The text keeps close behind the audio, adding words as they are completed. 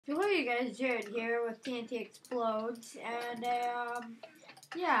Hey guys, Jared here with TNT Explodes, and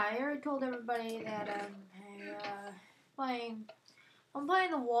yeah, I already told everybody that playing. I'm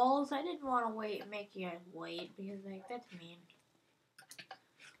playing the walls. I didn't want to make you guys wait because that's mean.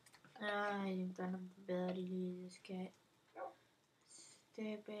 I didn't have the ability to use this kit.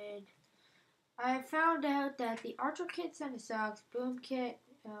 Stupid. I found out that the Archer kit kind of sucks. Boom kit.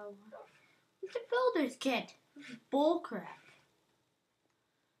 It's a builder's kit. Bullcrap.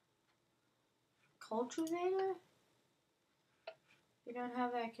 Cultivator? We don't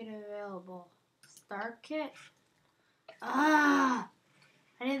have that kit available. Star kit? I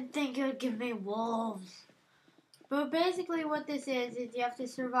didn't think it would give me wolves. But basically what this is you have to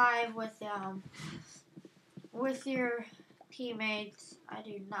survive with your teammates. I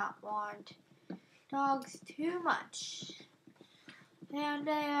do not want dogs too much. And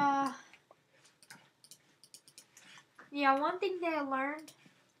yeah, one thing that I learned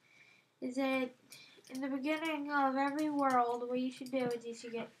is that in the beginning of every world, what you should do is you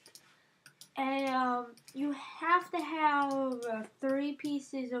should get you have to have 3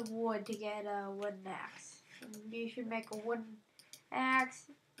 pieces of wood to get a wooden axe. And you should make a wooden axe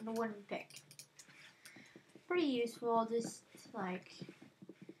and a wooden pick. Pretty useful, just like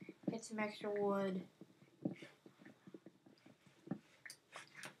get some extra wood.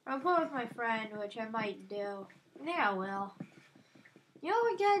 I'll play with my friend, which I might do. Yeah, I will. You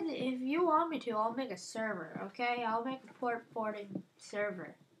know, again, if you want me to, I'll make a server, okay? I'll make a porting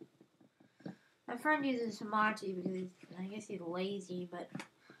server. My friend uses Hamachi because I guess he's lazy, but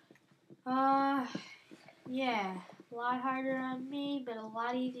yeah, a lot harder on me, but a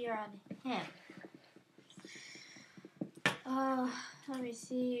lot easier on him. Let me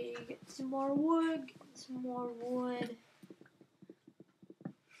see, get some more wood,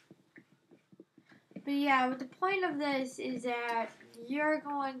 But yeah, the point of this is that you're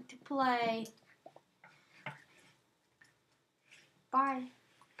going to play. Bye.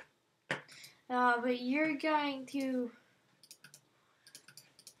 But you're going to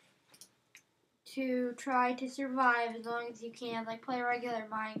try to survive as long as you can, like play regular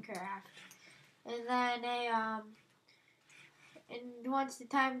Minecraft, and then and once the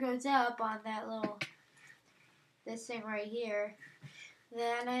time goes up on that this thing right here,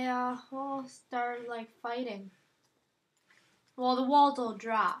 then we'll start like fighting. Well, the walls will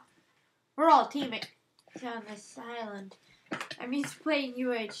drop. We're all teaming on this island. I'm used to playing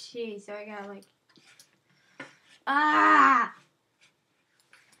UHC, so I got like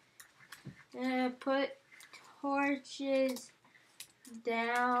put torches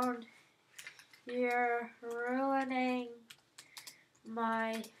down. You're ruining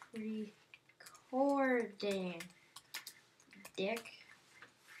my recording, dick.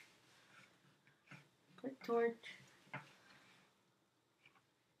 Put torch.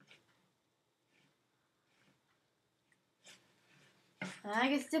 I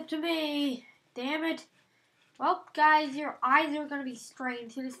guess it's up to me. Damn it. Well, guys, your eyes are gonna be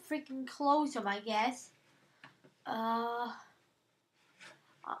strained, so just freaking close them, I guess.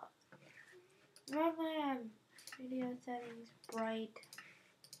 Video settings, bright.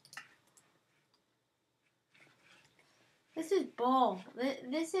 This is bull.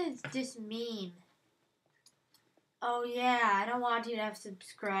 This is just mean. Oh yeah, I don't want you to have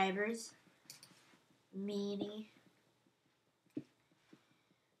subscribers. Meanie.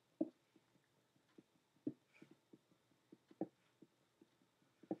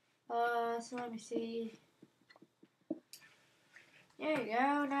 So let me see. There you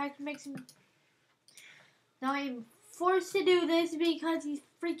go. Now I can make some. Now I'm forced to do this because he's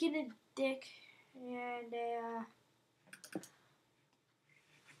freaking a dick. And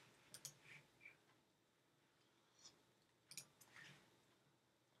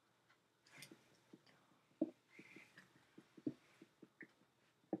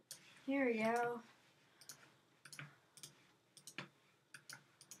here we go.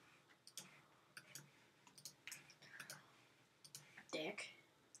 Dick.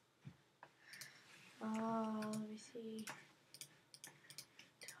 Let me see.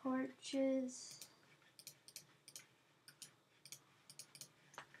 Torches.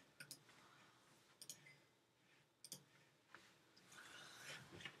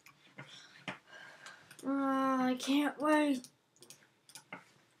 I can't wait.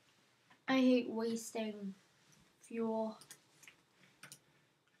 I hate wasting fuel.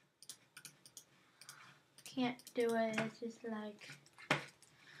 Can't do it. It's just like,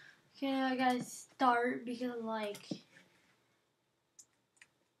 okay, I gotta start because like,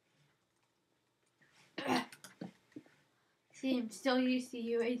 see, I'm still used to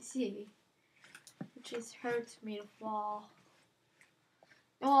UHC, which just hurts me to fall.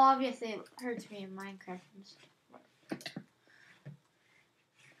 Well, obviously it hurts me in Minecraft.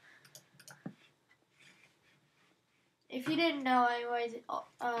 If you didn't know, anyways,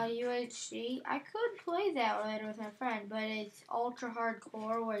 UHC, I could play that later with my friend, but it's ultra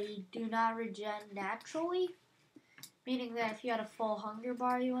hardcore where you do not regen naturally. Meaning that if you had a full hunger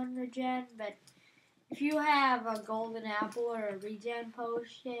bar, you wouldn't regen, but if you have a golden apple or a regen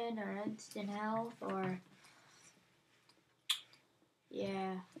potion or instant health or...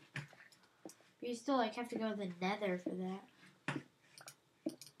 Yeah. But you still like have to go to the nether for that.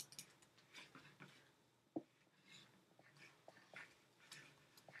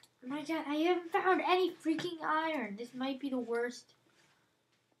 Oh my god, I haven't found any freaking iron. This might be the worst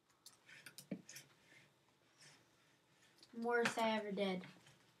I ever did.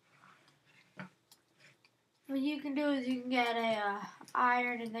 What you can do is you can get a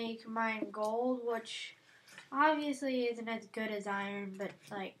iron and then you can mine gold, which obviously isn't as good as iron, but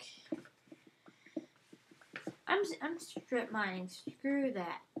like I'm strip mining. Screw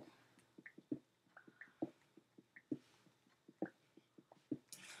that.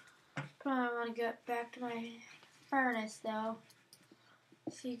 Probably want to get back to my furnace though,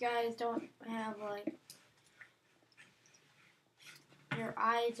 so you guys don't have like your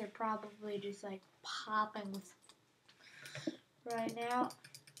eyes are probably just like popping with right now.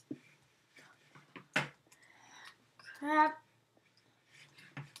 Crap.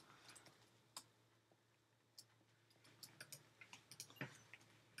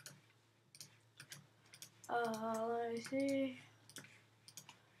 Let me see.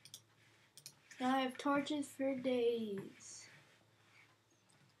 Now I have torches for days.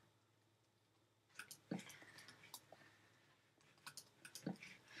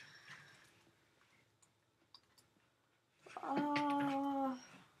 You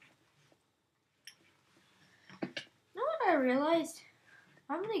know what I realized?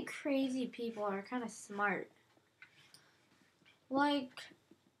 How many crazy people are kind of smart? Like,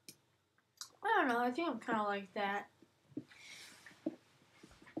 I don't know, I think I'm kind of like that.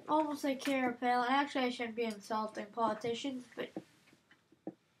 Almost like Cara Palin. Actually, I shouldn't be insulting politicians, but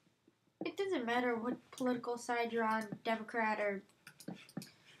it doesn't matter what political side you're on, Democrat or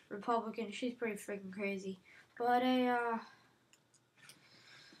Republican. She's pretty freaking crazy. But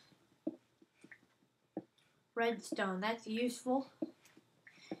redstone, that's useful.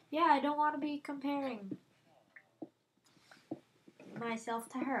 Yeah, I don't want to be comparing myself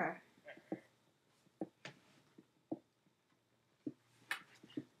to her.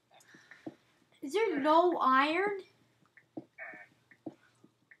 Is there no iron?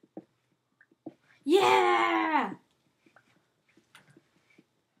 Yeah!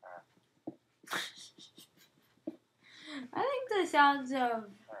 I think the sounds of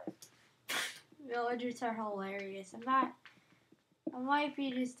villagers are hilarious. I might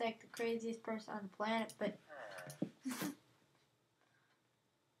be just like the craziest person on the planet, but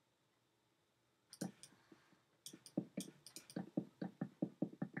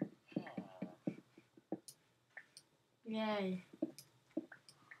yay.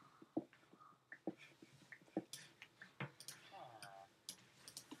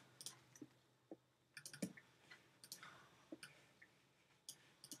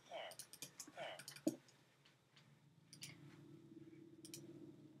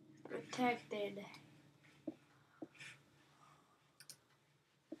 Protected.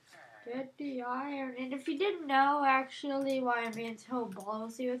 Get the iron. And if you didn't know, actually, why I'm being so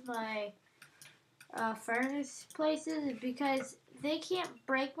ballsy with my furnace places is because they can't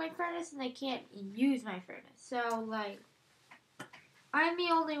break my furnace and they can't use my furnace. So, like, I'm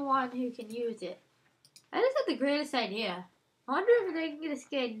the only one who can use it. I just had the greatest idea. I wonder if they can just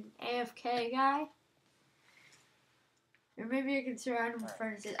get an AFK guy. Or maybe I can surround him with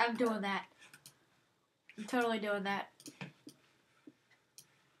furnaces. I'm doing that. I'm totally doing that.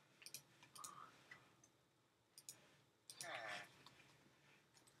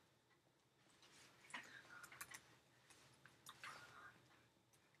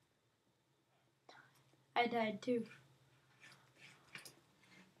 I died too.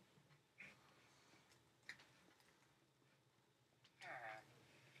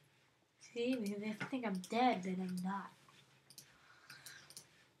 See, because they think I'm dead, but I'm not.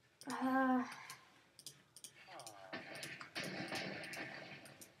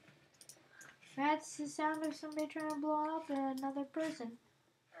 That's the sound of somebody trying to blow up another person.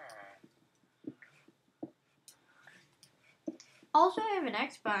 Also, I have an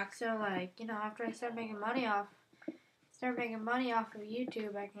Xbox, so like, you know, after I start making money off of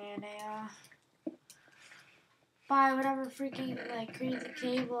YouTube, I can buy whatever freaking like crazy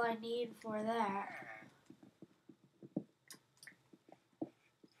cable I need for that.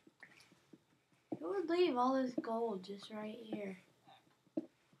 would leave all this gold just right here?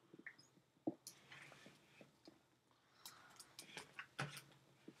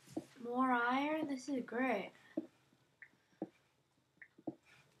 More iron? This is great.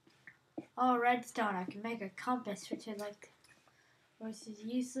 Oh, redstone. I can make a compass, which is a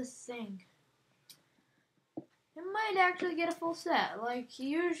useless thing. I might actually get a full set. Like,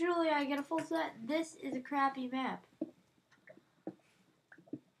 usually I get a full set. This is a crappy map.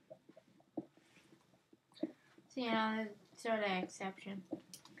 So, you know, sort of an exception.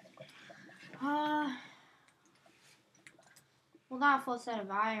 Well, not a full set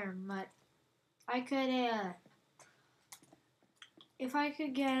of iron, but I could, if I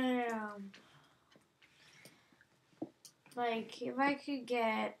could get, if I could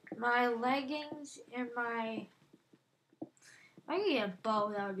get my leggings and my, if I could get a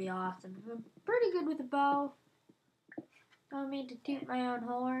bow, that would be awesome. I'm pretty good with a bow. Don't mean to toot my own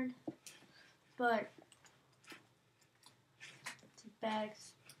horn, but it's a bad,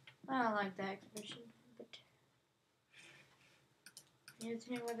 I don't like that exhibition, but you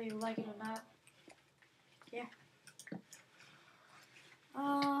tell me whether you like it or not. Yeah.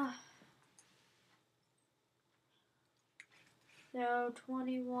 So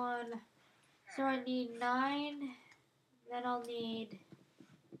 21. So I need 9. Then I'll need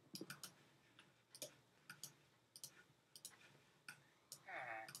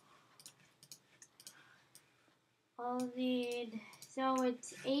so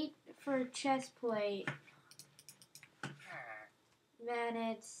it's 8 for chest plate. Then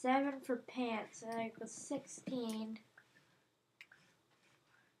it's 7 for pants. So that equals 16.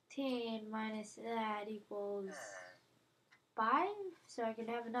 10 minus that equals 5. So I can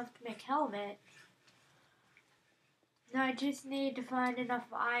have enough to make helmet. Now I just need to find enough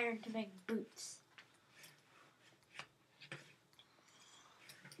iron to make boots.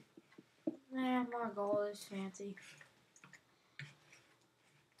 More gold is fancy.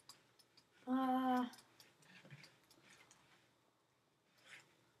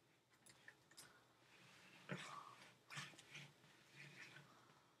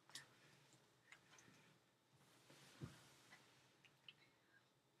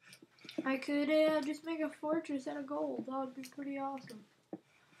 I could just make a fortress out of gold. That would be pretty awesome.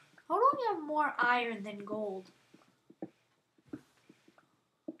 How do I have more iron than gold?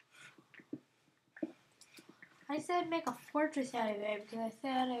 I said make a fortress out of it because I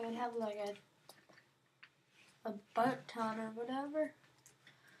said I would have like a butt ton or whatever.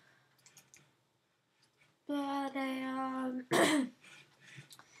 But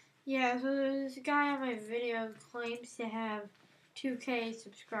yeah, so this guy on my video claims to have 2K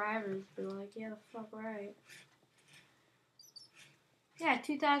subscribers, but like, yeah, the fuck right. Yeah,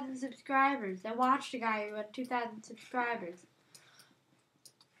 2,000 subscribers. I watched a guy who had 2,000 subscribers.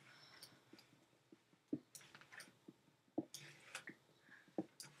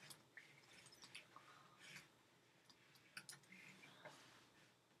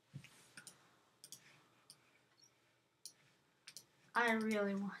 I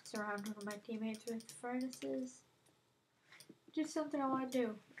really want to surround one of my teammates with furnaces. Just something I want to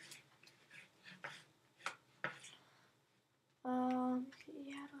do.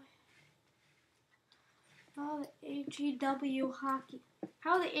 Yeah, how the HEW hockey.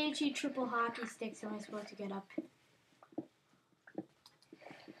 How the HE triple hockey sticks am I supposed to get up?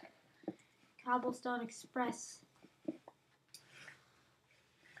 Cobblestone Express.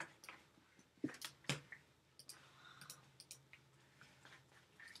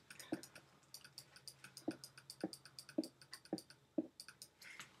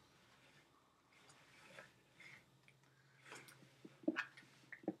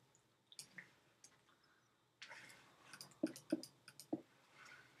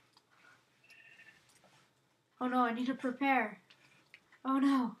 Oh no, I need to prepare. Oh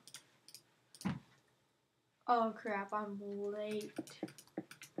no. Oh crap, I'm late.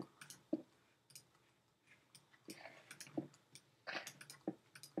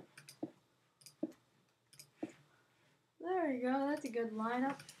 There we go, that's a good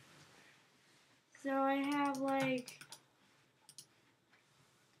lineup. So I have like...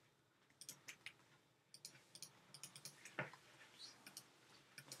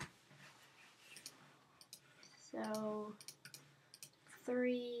 So...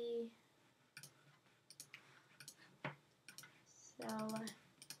 3... So...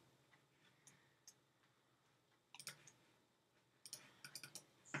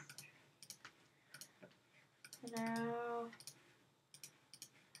 Now...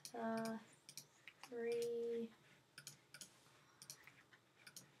 3...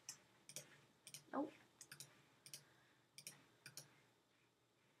 Nope.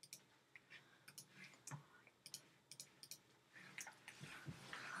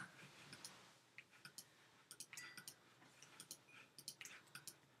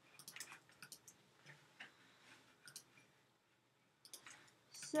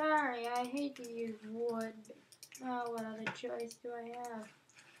 sorry, I hate to use wood. Oh, what other choice do I have?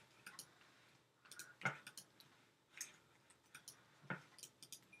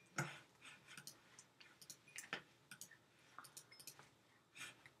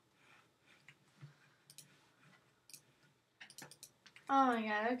 Oh my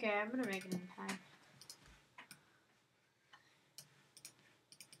god, okay, I'm gonna make it in time.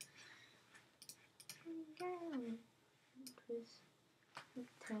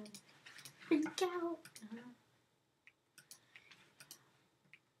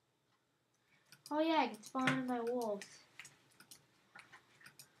 Oh yeah, I can spawn in my wolves.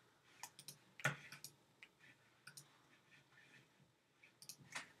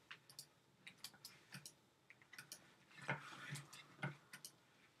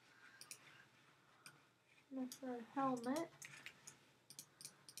 Look for a helmet.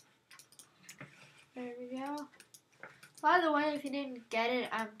 There we go. By the way, if you didn't get it,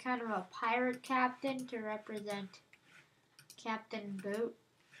 I'm kind of a pirate captain to represent Captain Boot.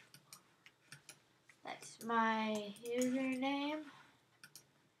 That's my username.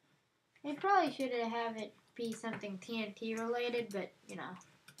 They probably should have it be something TNT related, but you know.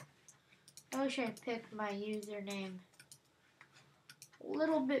 I wish I picked my username a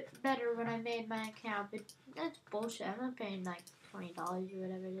little bit better when I made my account, but that's bullshit. I'm not paying like $20 or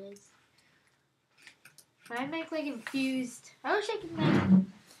whatever it is. I make like infused. I wish I could make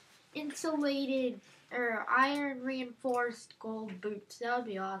insulated or iron reinforced gold boots. That would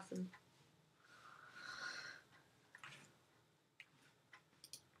be awesome.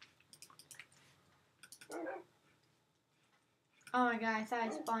 Oh my god, I thought I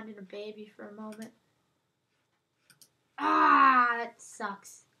spawned in a baby for a moment. Ah, that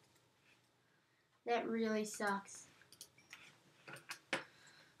sucks. That really sucks.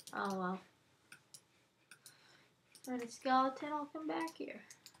 Oh well. Find a skeleton, I'll come back here.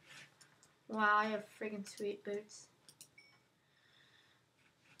 Wow, I have friggin' sweet boots.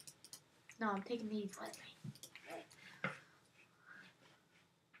 No, I'm taking these with me.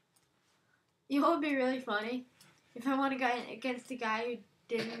 You know what would be really funny? If I want to go against a guy who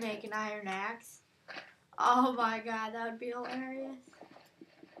didn't make an iron axe. Oh my god, that would be hilarious.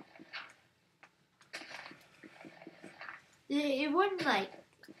 It wouldn't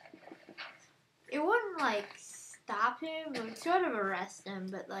like stop him. It would sort of arrest him,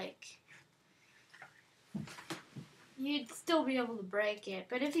 but like you'd still be able to break it.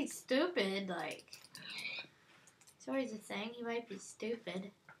 But if he's stupid, like it's always a thing. He might be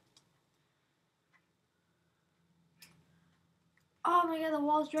stupid. Oh my god, the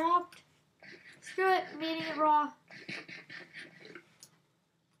wall's dropped. Screw it, I'm eating it raw.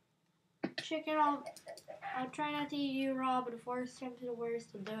 Chicken, I'll try not to eat you raw, but if worst comes to the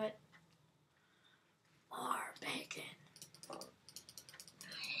worst, I'll do it. More bacon.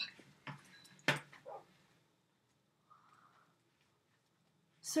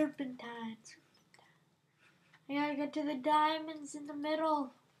 Serpentine. I gotta get to the diamonds in the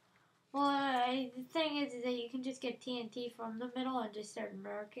middle. Well, the thing is that you can just get TNT from the middle and just start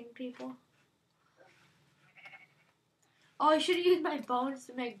murking people. Oh, I should have used my bones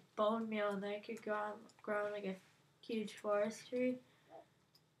to make bone meal, and then I could grow like a huge forest tree.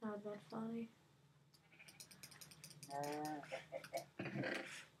 Not that funny.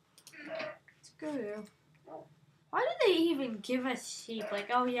 Screw you. Why did they even give us sheep?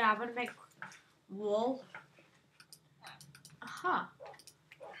 Like, oh yeah, I'm gonna make wool. Huh.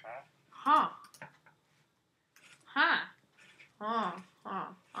 Huh. Huh. Huh. Huh.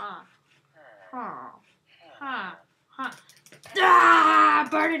 Huh. Huh. Huh. Huh. Ah!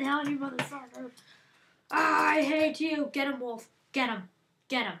 Burn in hell, you motherfucker. Ah, I hate you. Get him, wolf. Get him.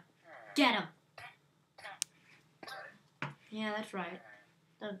 Get him. Get him. Yeah, that's right.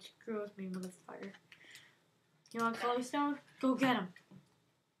 Don't screw with me, motherfucker. You want glowstone? Go get him.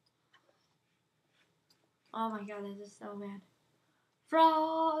 Oh my god, this is so bad.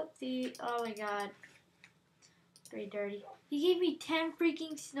 Frothy. Oh my god. Very dirty. He gave me 10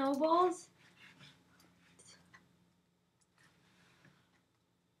 freaking snowballs?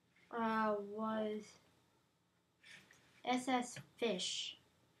 Was SS Fish.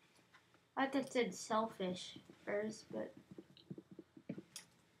 I thought that said selfish first, but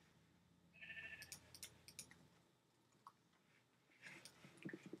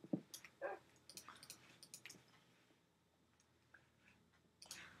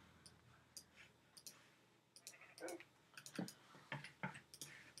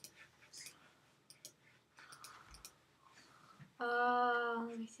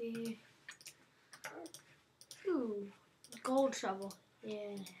let me see. Ooh, gold shovel.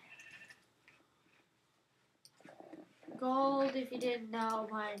 Yeah. gold, if you didn't know,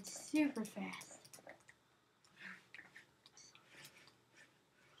 mine's super fast.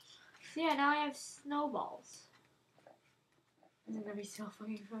 So yeah, now I have snowballs. This is gonna be so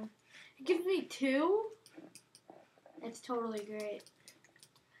fucking fun. It gives me 2? That's totally great.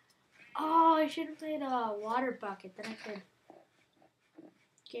 Oh, I should have made a water bucket, then I could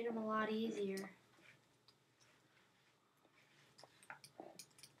get them a lot easier.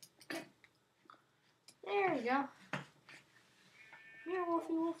 There we go. Here,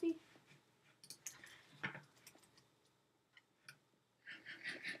 Wolfie, Wolfie.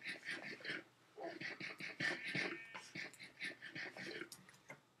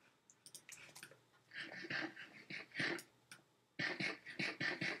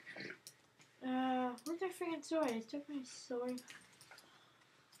 Where's my freaking sword? I took my sword.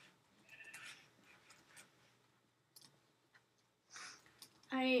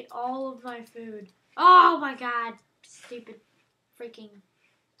 I ate all of my food. Oh my god. Stupid freaking.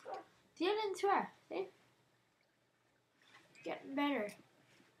 See, I didn't swear. See? Getting better.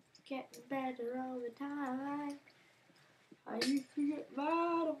 Getting better all the time. I used to get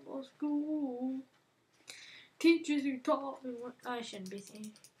mad at my school. Teachers who taught me what I shouldn't be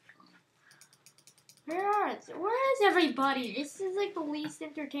saying. Where is everybody? This is like the least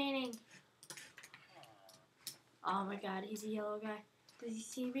entertaining. Oh my god, he's a yellow guy. Does he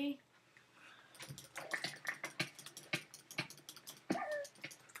see me?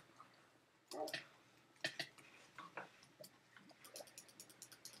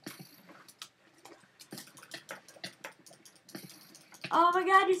 Oh my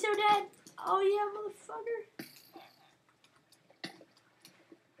god, you're so dead. Oh yeah, motherfucker.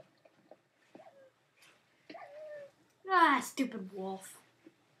 Ah, stupid wolf.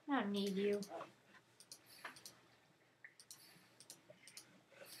 I don't need you.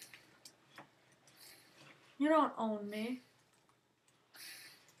 You don't own me.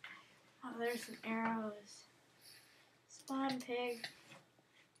 Oh, there's some arrows. Spawn pig.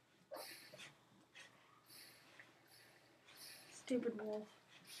 Stupid wolf.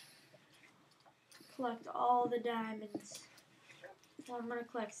 Collect all the diamonds. Well, I'm gonna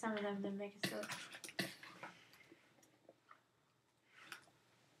collect some of them to make a sword.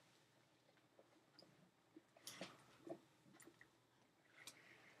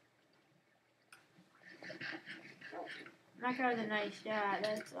 Knock out the nice shot.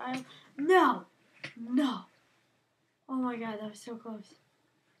 That's no. Oh my god, that was so close.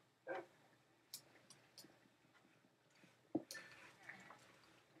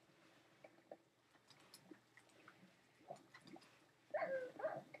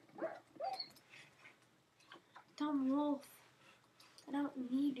 Dumb wolf. I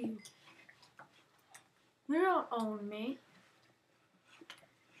don't need you. You don't own me.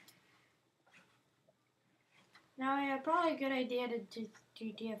 Now, yeah, probably a good idea to just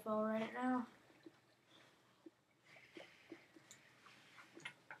do TFO right now.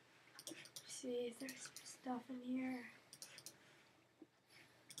 See if there's some stuff in here.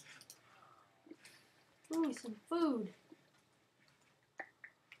 Ooh, some food.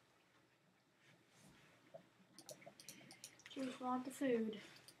 Just want the food.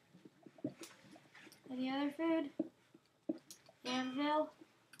 Any other food? Anvil?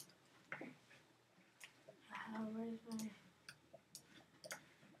 Where's my...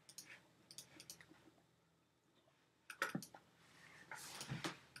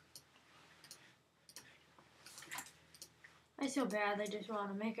 I so badly just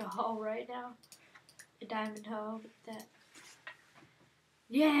want to make a hoe right now. A diamond hoe, but that...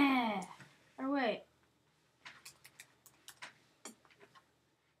 Yeah! Or wait.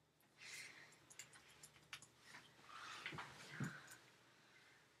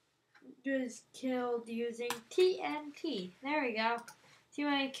 Was killed using TNT. There we go. See,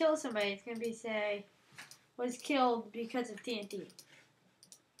 when I kill somebody, it's going to be say, was killed because of TNT.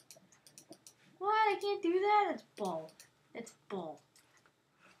 What? I can't do that? It's bull. It's bull.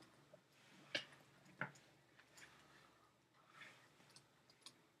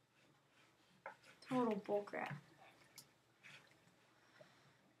 Total bullcrap.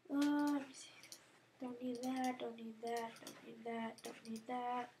 Let me see. Don't need that, don't need that, don't need that, don't need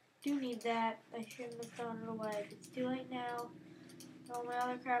that. Do need that. I shouldn't have thrown it away. It's too late now. Throw my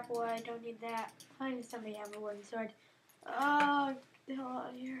other crap away. Don't need that. Find somebody have a wooden sword. Oh, get the hell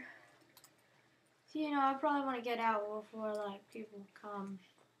out of here. So, you know, I probably want to get out before, like, people come.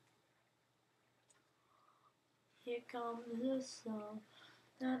 Here comes the sun.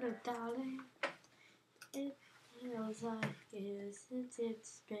 Little darling. It feels like years since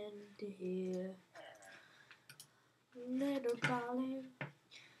it's been here. Little darling.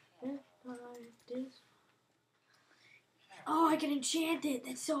 If I this Oh, I can enchant it.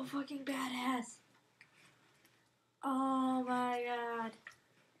 That's so fucking badass. Oh my god.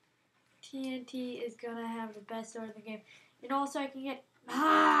 TNT is gonna have the best sword in the game. And also I can get...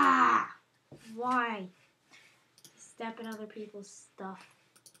 Ah! Why? Step in other people's stuff.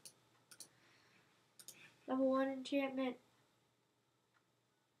 Level 1 enchantment.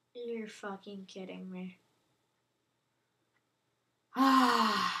 You're fucking kidding me.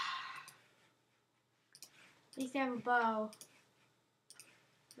 Ah! At least I have a bow.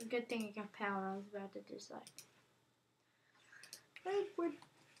 A good thing I got power. I was about to just like...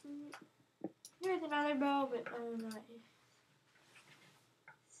 Here's another bow, but not.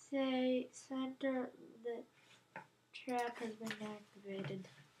 Say center the trap has been activated.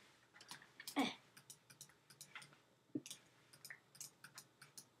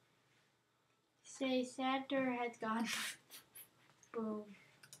 Say center has gone. Boom.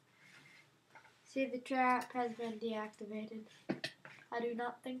 See, the trap has been deactivated. I do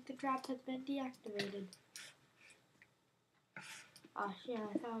not think the trap has been deactivated. Oh shit,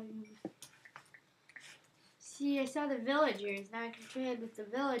 I thought you... See, I saw the villagers. Now I can trade with the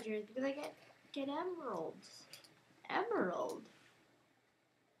villagers because I get emeralds. Emerald.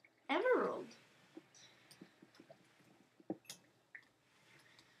 Emerald.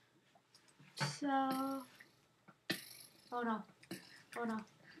 So... Oh no. Oh no.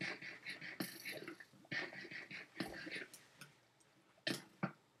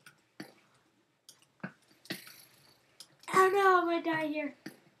 Oh no, I'm gonna die here.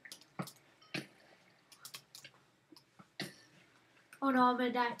 Oh no, I'm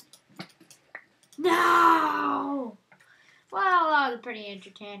gonna die. No! Well, that was a pretty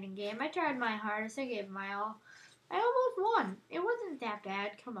entertaining game. I tried my hardest. I gave my all. I almost won. It wasn't that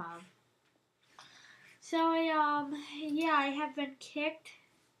bad. Come on. So, yeah, I have been kicked.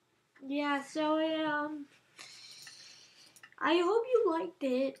 Yeah, so, I hope you liked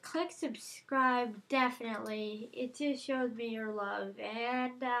it. Click subscribe, definitely. It just shows me your love.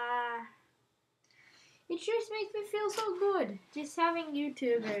 And, it just makes me feel so good. Just having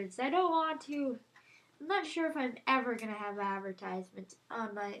YouTubers. I don't want to... I'm not sure if I'm ever going to have advertisements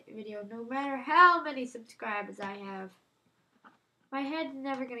on my video, no matter how many subscribers I have. My head's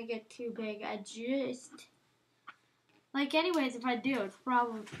never going to get too big. I just... Like, anyways, if I do, it's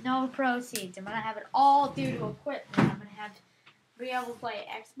probably no proceeds. I'm going to have it all due to equipment. I'm going to have to be able to play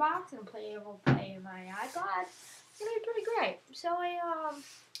Xbox and be able to play my iPod. It's going to be pretty great. So,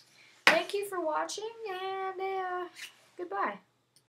 thank you for watching, and, goodbye.